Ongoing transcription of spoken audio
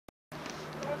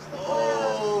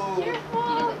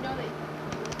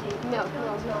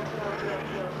No.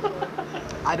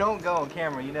 I don't go on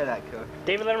camera, you know that, Cook.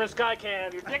 David Letterman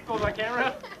Skycam, your dick goes on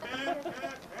camera.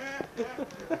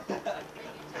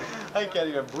 I can't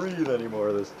even breathe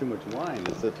anymore. There's too much wine.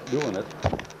 It's doing it.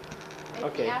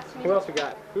 Okay, who else we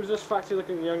got? Who's this foxy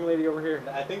looking young lady over here?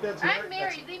 I think that's I'm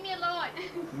Mary, leave me alone.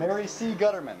 Marry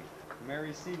Gutterman.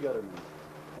 Marry Gutterman.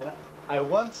 And I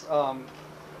once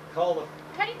called a...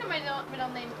 How do you know my middle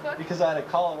name, Cook? Because I had to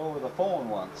call him over the phone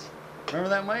once. Remember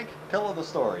that, Mike? Tell her the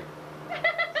story.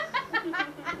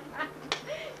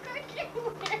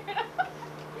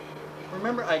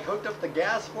 Remember, I hooked up the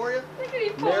gas for you?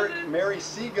 Marry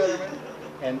Gutterman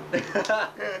and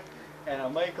and a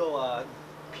Michael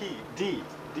D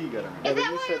Gutterman. Is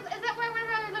that why one of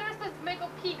our letters says Michael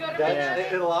P. Gutterman?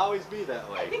 Yeah. It'll always be that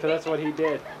way. So that's what he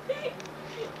did.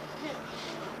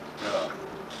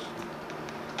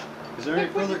 Is there any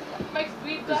further?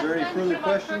 Is there any further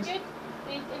questions?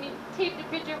 And he taped a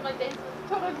picture of like this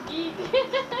total geek.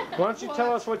 Why don't you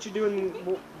tell us what you do in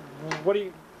what do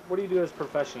you do as a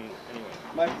profession anyway?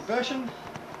 My profession?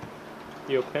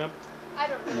 You a pimp? I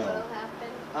don't know what'll happen.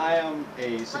 I am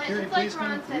a security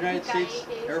policeman, United States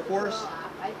Air Force.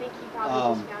 I think he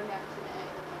probably just found out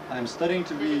today. I'm studying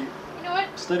to be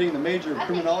studying the major of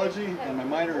criminology, and my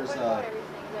minor is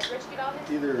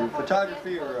either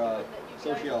photography or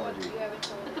sociology.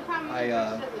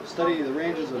 I study the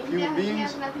ranges of human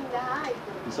beings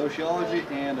in sociology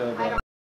and of